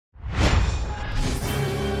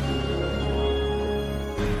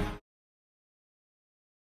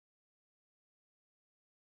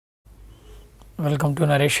Welcome to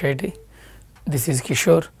Naresh IT. This is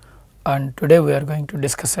Kishore and today we are going to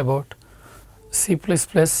discuss about C++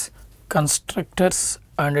 constructors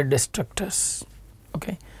and destructors.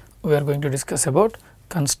 Okay, we are going to discuss about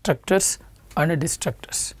constructors and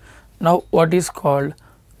destructors. Now, what is called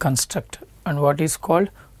constructor and what is called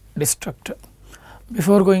destructor?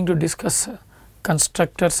 Before going to discuss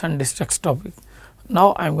constructors and destructors topic,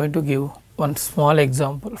 now I am going to give one small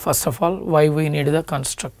example. First of all, why we need the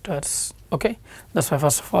constructors. Okay, that's why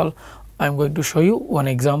first of all I am going to show you one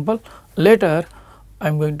example. Later I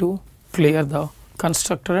am going to clear the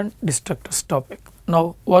constructor and destructors topic.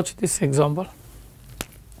 Now watch this example.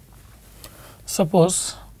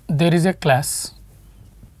 Suppose there is a class,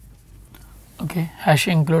 okay, hash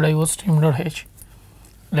include iostream.h,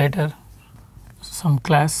 later some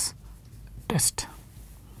class test,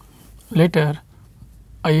 later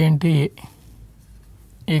int a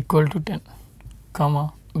equal to 10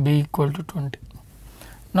 comma b equal to 20.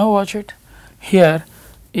 Now watch it. Here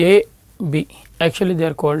a, b, actually they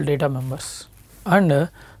are called data members, and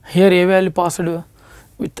here a value passed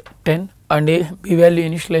with 10 and a b value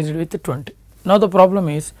initialized with 20. Now the problem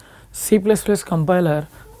is C++ compiler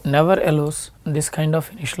never allows this kind of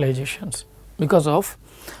initializations because of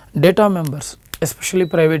data members, especially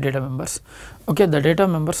private data members. Okay, the data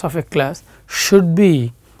members of a class should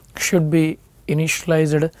be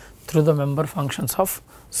initialized through the member functions of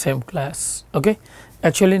same class. Okay,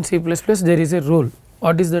 actually in C++ there is a rule.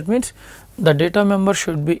 What is that means? The data member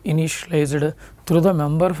should be initialized through the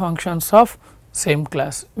member functions of same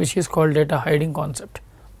class, which is called data hiding concept.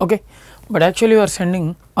 Okay, but actually we are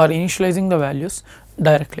sending or initializing the values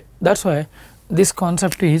directly. That's why this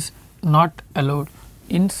concept is not allowed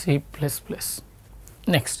in C++.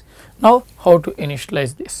 Next, now how to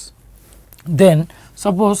initialize this? Then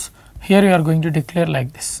suppose here you are going to declare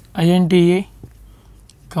like this, int a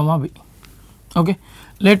comma b. Okay,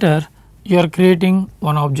 later you are creating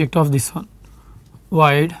one object of this one,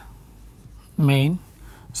 void main.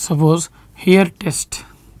 Suppose here test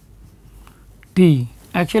t,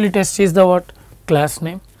 actually test is the what? Class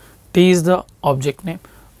name, t is the object name,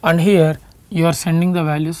 and here you are sending the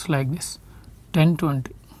values like this 10,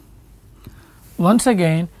 20. Once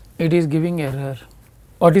again it is giving error.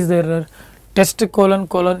 What is the error? Test colon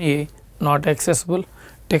a not accessible,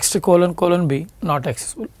 text colon b not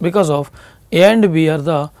accessible, because of a and b are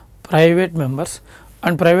the private members,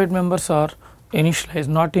 and private members are initialized,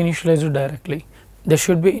 not initialized directly. They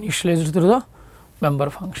should be initialized through the member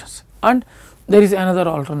functions. And there is another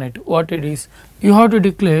alternative. What it is? You have to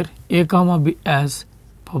declare a comma b as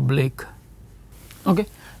public. Okay,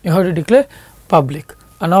 you have to declare public,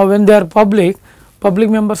 and now when they are public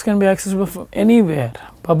members can be accessible from anywhere.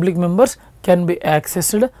 Public members can be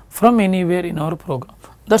accessed from anywhere in our program.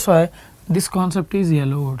 That's why this concept is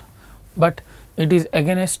allowed, but it is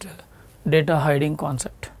against data hiding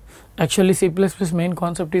concept. Actually C++ main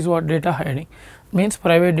concept is what? Data hiding means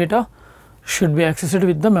private data should be accessed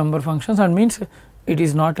with the member functions, and means it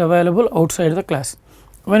is not available outside the class.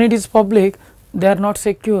 When it is public, they are not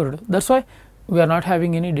secured. That's why we are not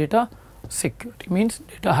having any data security, means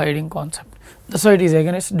data hiding concept. That's why it is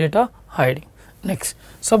against data hiding. Next,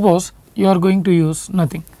 suppose you are going to use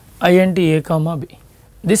nothing, int a comma b.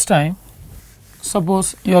 This time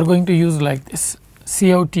suppose you are going to use like this,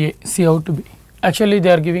 cout a, cout b. Actually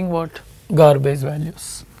they are giving what? Garbage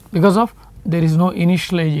values, because of there is no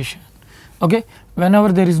initialization. Okay,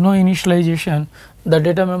 whenever there is no initialization, the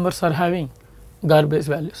data members are having garbage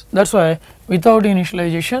values. That's why without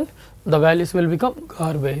initialization the values will become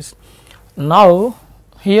garbage. Now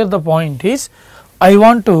here the point is, I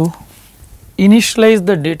want to initialize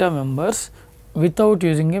the data members without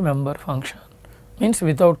using a member function, means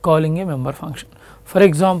without calling a member function. For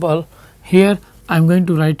example, here I am going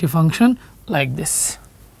to write a function like this.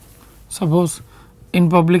 Suppose in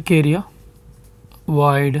public area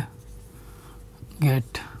void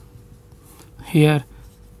get, here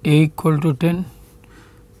a equal to 10,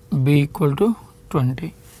 b equal to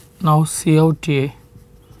 20. Now cout a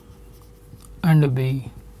and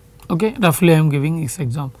b. Okay, roughly I am giving this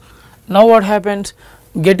example. Now what happens?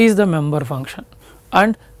 Get is the member function,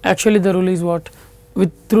 and actually the rule is what?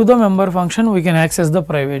 Through the member function we can access the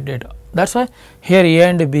private data. That's why here a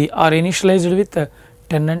and b are initialized with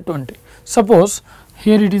 10 and 20. Suppose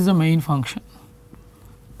here it is the main function.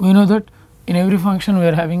 We know that in every function we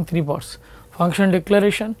are having three parts: function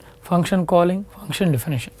declaration, function calling, function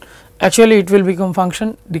definition. Actually it will become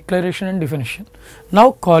function declaration and definition.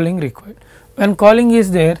 Now calling required. When calling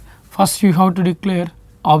is there, first you have to declare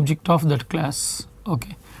object of that class.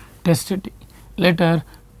 Okay, test t, later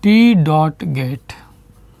t dot get.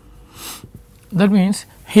 That means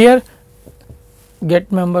here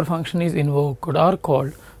get member function is invoked or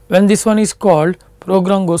called. When this one is called,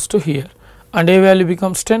 program goes to here and a value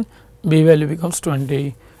becomes 10, b value becomes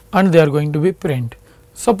 20 and they are going to be print.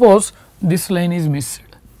 Suppose this line is missed,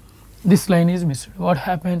 this line is missed, what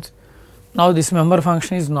happens? Now this member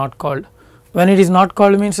function is not called. When it is not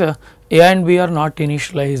called means a and b are not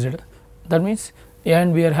initialized, that means a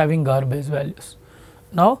and b are having garbage values.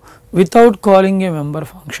 Now without calling a member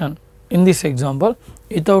function, in this example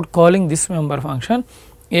without calling this member function,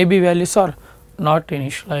 a b values are not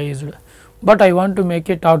initialized, but I want to make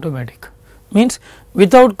it automatic, means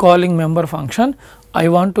without calling member function I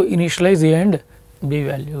want to initialize a and b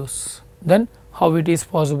values. Then how it is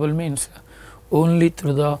possible means only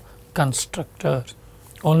through the constructor,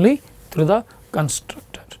 only through the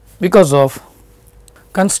constructor, because of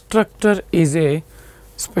constructor is a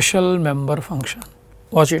special member function.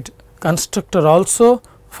 Watch it, constructor also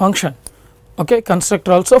function, okay,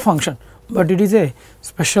 constructor also function, but it is a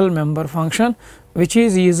special member function which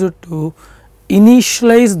is used to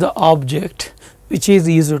initialize the object, which is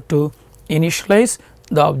used to initialize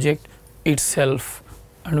the object itself,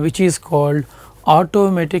 and which is called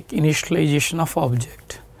automatic initialization of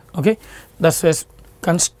object. Okay, thus as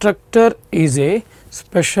constructor is a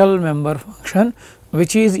special member function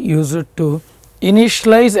which is used to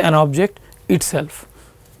initialize an object itself,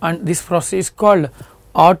 and this process is called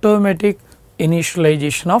automatic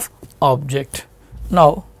initialization of object.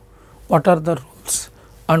 Now what are the rules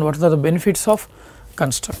and what are the benefits of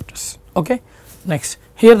constructors? Okay. Next,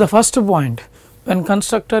 here the first point, when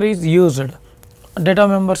constructor is used, data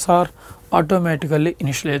members are automatically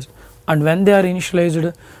initialized, and when they are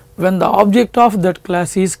initialized, when the object of that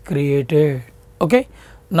class is created. Okay.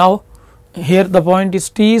 Now here the point is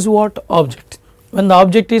T is what? Object. When the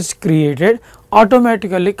object is created,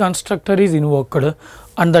 automatically constructor is invoked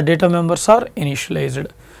and the data members are initialized.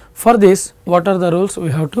 For this, what are the rules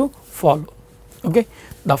we have to follow? Okay.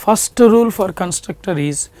 The first rule for constructor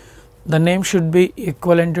is the name should be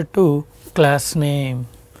equivalent to class name.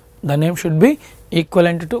 The name should be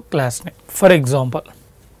equivalent to class name. For example,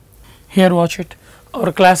 here watch it,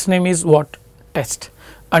 our class name is what? Test,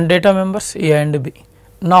 and data members A and B.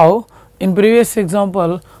 Now in previous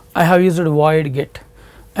example I have used void get,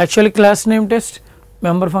 actually class name test,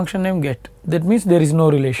 member function name get, that means there is no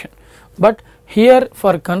relation. But here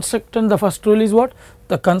for constructor the first rule is what?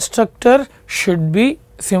 The constructor should be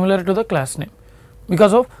similar to the class name,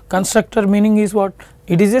 because of constructor meaning is what?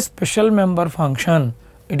 It is a special member function,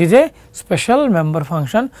 it is a special member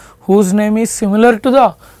function whose name is similar to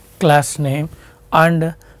the class name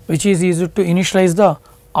and which is used to initialize the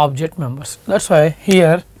object members. That is why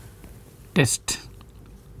here test,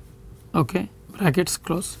 okay, brackets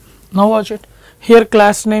close. Now watch it, here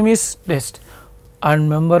class name is test and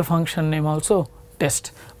member function name also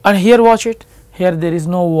test, and here watch it, here there is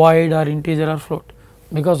no void or integer or float,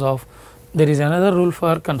 because of there is another rule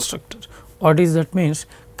for constructor. What is that? Means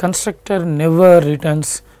constructor never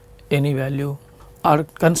returns any value, or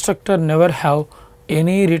constructor never have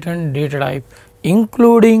any return data type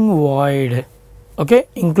including void, okay,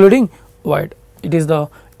 including void. It is the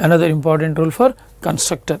another important rule for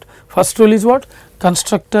constructor. First rule is what?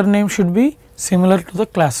 Constructor name should be similar to the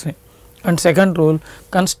class name, and second rule,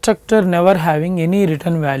 constructor never having any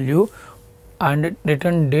return value and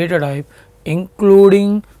return data type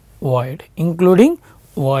including void, including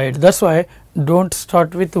void. That is why do not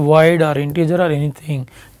start with void or integer or anything,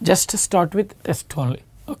 just start with test only.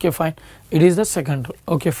 Okay, fine, it is the second rule.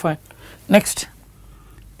 Okay, fine. Next,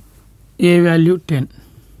 A value 10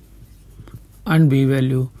 and B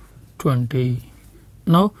value 20.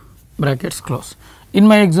 Now brackets close. In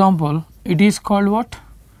my example it is called what?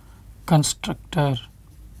 Constructor.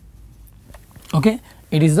 Okay,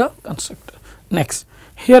 it is the constructor. Next,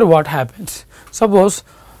 here what happens? Suppose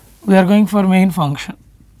we are going for main function,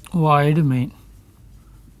 void main.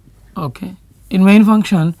 Okay, in main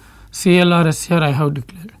function CL or SCR I have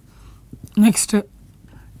declared. Next,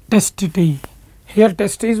 test T. Here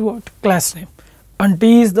test is what? Class name, and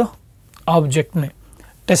T is the object name.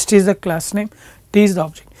 Test is the class name, T is the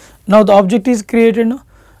object. Now the object is created. Now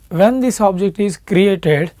when this object is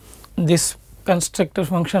created, this constructor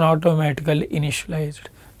function automatically initialized,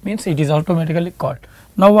 means it is automatically called.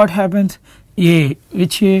 Now what happens? A,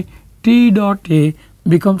 which A? T dot A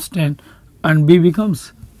becomes 10 and B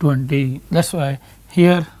becomes 20. That is why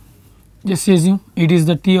here just assume it is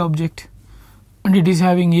the T object and it is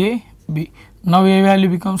having A, B. Now A value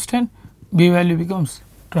becomes 10, B value becomes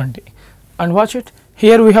 20, and watch it,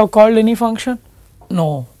 here we have called any function?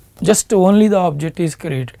 No, just only the object is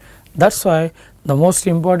created. That is why the most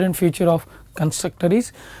important feature of constructor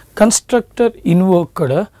is constructor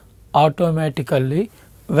invoked automatically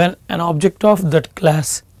when an object of that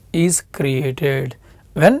class is created.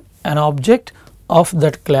 When an object of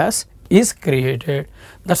that class is created,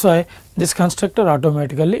 that is why this constructor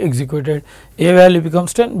automatically executed. A value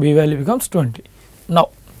becomes 10, B value becomes 20. Now,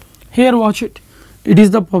 here watch it, it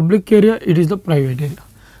is the public area, it is the private area,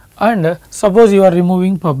 and suppose you are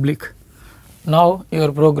removing public. Now,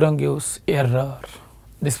 your program gives error,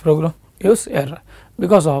 this program gives error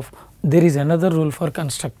because of there is another rule for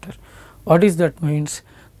constructor. What is that means?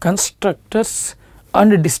 Constructors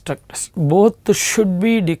and destructors both should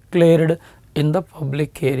be declared in the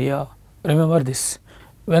public area. Remember this,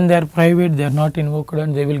 when they are private they are not invoked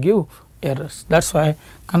and they will give errors. That is why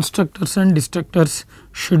constructors and destructors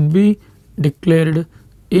should be declared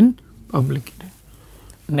in public area.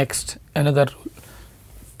 Next, another rule,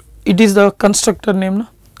 it is the constructor name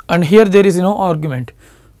and here there is no argument.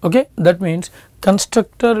 Okay, that means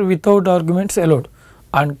constructor without arguments allowed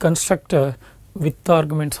and constructor with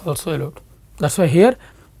arguments also allowed. That is why here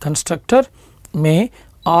constructor may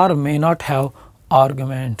or may not have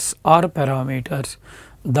arguments or parameters.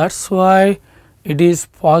 That is why it is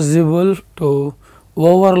possible to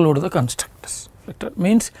overload the constructors.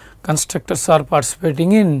 Means constructors are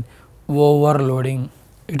participating in overloading.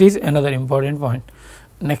 It is another important point.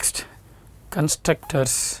 Next,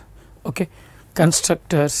 constructors. Okay,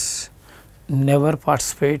 constructors never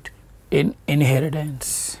participate in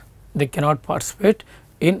inheritance. They cannot participate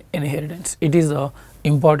in inheritance. It is a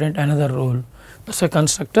important another rule. So,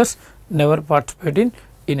 constructors never participate in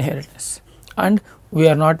inheritance, and we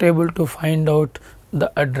are not able to find out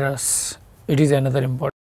the address. It is another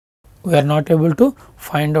important. We are not able to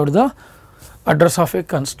find out the address of a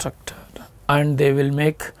constructor, and they will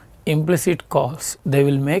make implicit calls. They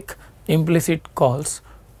will make implicit calls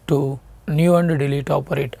to new and delete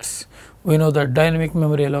operators. We know the dynamic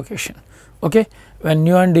memory allocation. Okay, when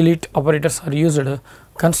new and delete operators are used,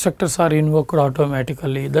 constructors are invoked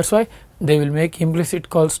automatically. That is why they will make implicit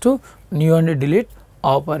calls to new and delete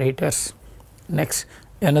operators. Next,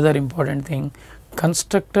 another important thing,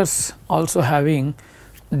 constructors also having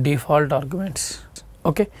default arguments.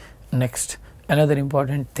 Okay, next, another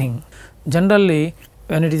important thing, generally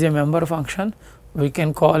when it is a member function we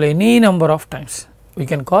can call any number of times,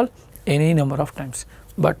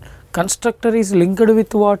 but constructor is linked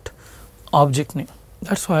with what? Object name.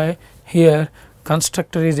 That is why here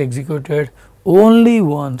constructor is executed only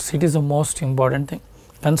once. It is the most important thing.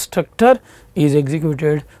 Constructor is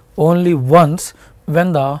executed only once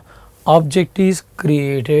when the object is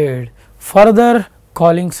created. Further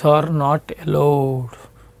callings are not allowed.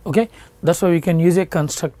 Okay, that is why we can use a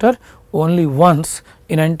constructor only once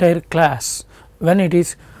in entire class when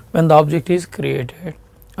the object is created,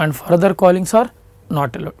 and further callings are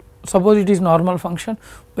not allowed. Suppose it is normal function,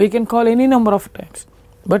 we can call any number of times,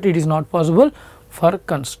 but it is not possible for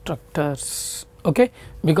constructors. Okay,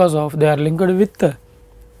 because of they are linked with the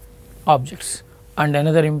objects. And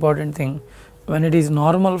another important thing, when it is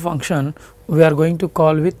normal function we are going to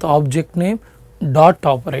call with object name dot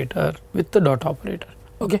operator, with the dot operator.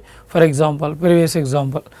 Okay, for example, previous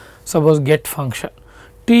example, suppose get function,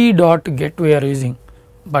 t dot get we are using,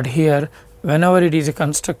 but here whenever it is a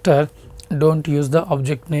constructor do not use the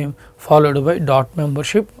object name followed by dot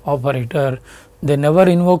membership operator. They never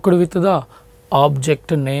invoked with the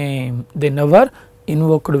object name,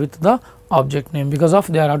 because of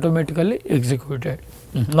they are automatically executed.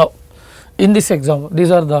 Now, in this example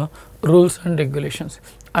these are the rules and regulations.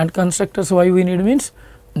 And constructors why we need means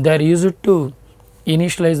they are used to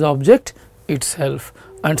initialize the object itself,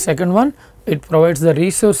 and second one, it provides the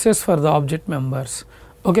resources for the object members.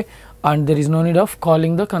 Okay, and there is no need of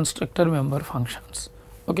calling the constructor member functions.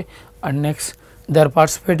 Okay, and next, they are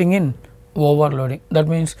participating in overloading. That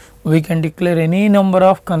means we can declare any number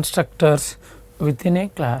of constructors within a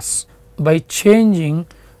class by changing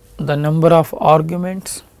the number of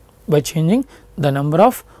arguments,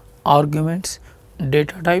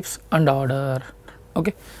 data types and order.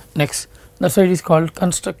 Okay, next, that's why it is called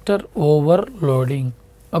constructor overloading.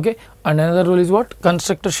 Okay, and another rule is what?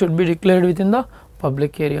 Constructor should be declared within the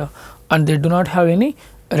public area, and they do not have any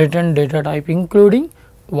return data type including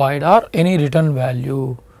void or any return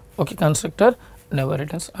value. Okay, constructor never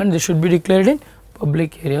returns, and they should be declared in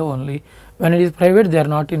public area only. When it is private, they are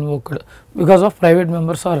not invoked, because of private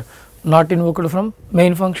members are not invoked from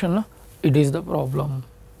main function. No? It is the problem.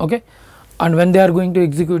 Okay, and when they are going to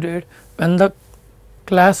execute it, when the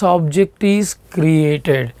class object is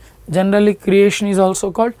created, generally creation is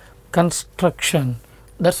also called construction.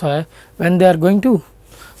 That is why when they are going to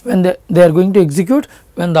execute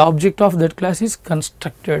when the object of that class is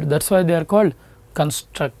constructed, that is why they are called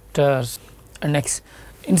constructors. And next,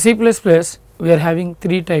 In C++, we are having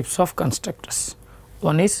three types of constructors.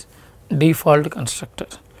 One is default constructor,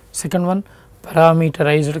 second one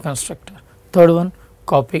parameterized constructor, third one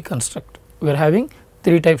copy constructor. We are having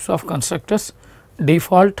three types of constructors: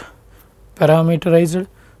 default, parameterized,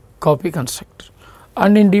 copy constructor.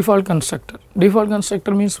 And in default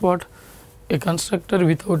constructor means what? A constructor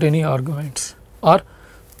without any arguments, or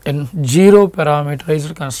a zero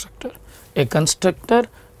parameterized constructor, a constructor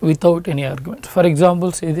without any arguments. For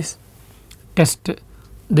example, say this test,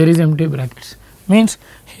 there is empty brackets, means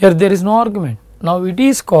here there is no argument. Now it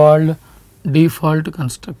is called default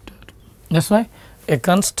constructor. That's why a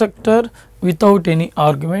constructor without any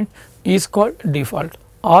argument is called default,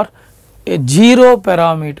 or a zero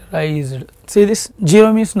parameterized. See this,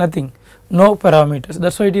 zero means nothing, no parameters, that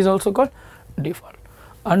is why it is also called default.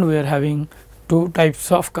 And we are having two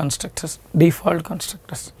types of constructors, default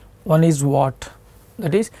constructors. One is what?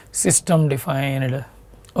 That is system defined,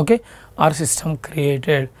 okay, or system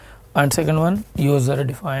created, and second one user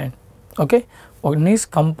defined, okay. One is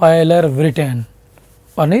compiler written,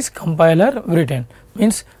 one is compiler written,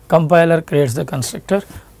 means compiler creates the constructor,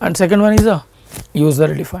 and second one is a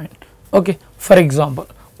user defined, okay. For example,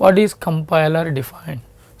 what is compiler defined?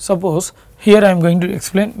 Suppose here I am going to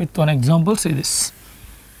explain with one example. Say this.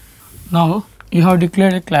 Now you have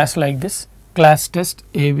declared a class like this, class test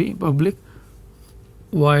AB public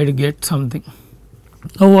void get something.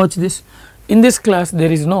 Now watch this. In this class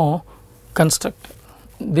there is no constructor,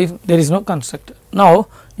 there is no constructor. Now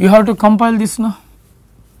you have to compile this now,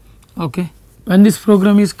 okay. When this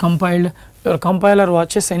program is compiled, your compiler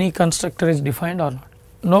watches any constructor is defined or not.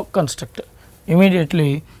 No constructor.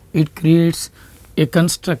 Immediately it creates a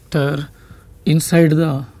constructor inside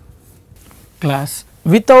the class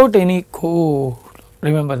without any code.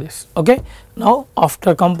 Remember this, okay. Now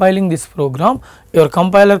after compiling this program, your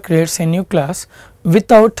compiler creates a new class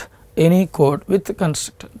without any code, with a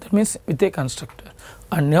constructor, that means with a constructor,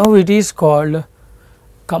 and now it is called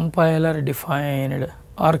compiler defined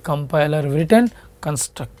or compiler written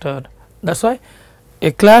constructor. That is why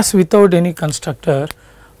a class without any constructor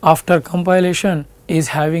after compilation is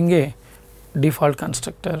having a default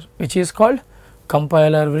constructor, which is called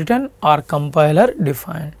compiler written or compiler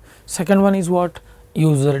defined. Second one is what?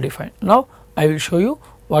 User defined. Now I will show you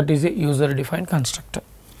what is a user defined constructor,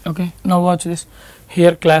 okay. Now watch this.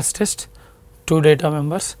 Here class test, two data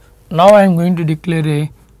members. Now I am going to declare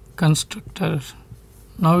a constructor.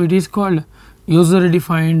 Now it is called user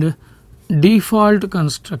defined default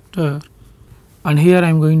constructor, and here I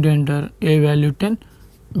am going to enter a value 10,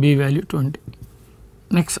 b value 20.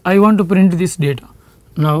 Next I want to print this data.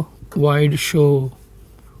 Now void show,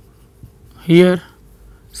 here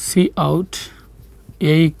C out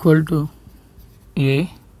a equal to a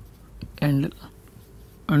and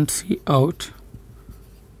C out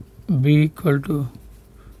b equal to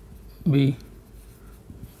b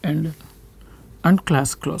and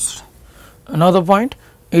class closed. Another point,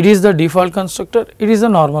 it is the default constructor, it is a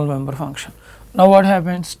normal member function. Now what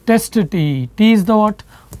happens? Test t, t is the what?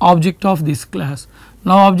 Object of this class.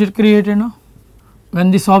 Now object created, no? When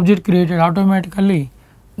this object created, automatically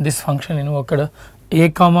this function invoked, a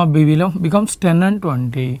comma b becomes 10 and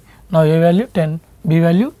 20. Now a value 10, b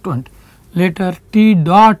value 20. Later t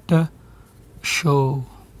dot show,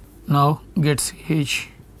 now gets h,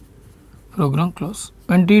 program close.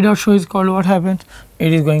 When t dot show is called, what happens?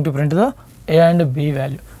 It is going to print the a and b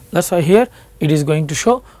value. That is why here it is going to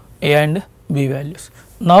show a and b values.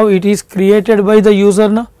 Now it is created by the user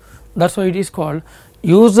now. That is why it is called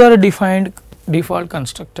user defined default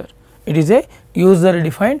constructor. It is a user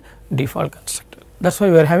defined default constructor. That is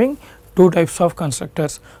why we are having two types of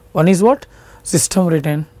constructors. One is what? System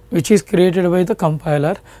written, which is created by the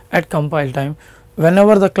compiler at compile time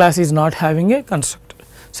whenever the class is not having a constructor.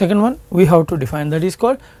 Second one we have to define, that is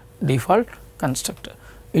called default constructor.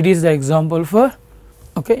 It is the example for,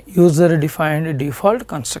 okay, user defined default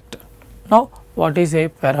constructor. Now what is a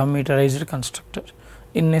parameterized constructor?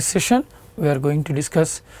 In next session we are going to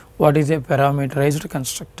discuss what is a parameterized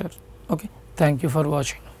constructor, okay. Thank you for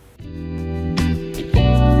watching.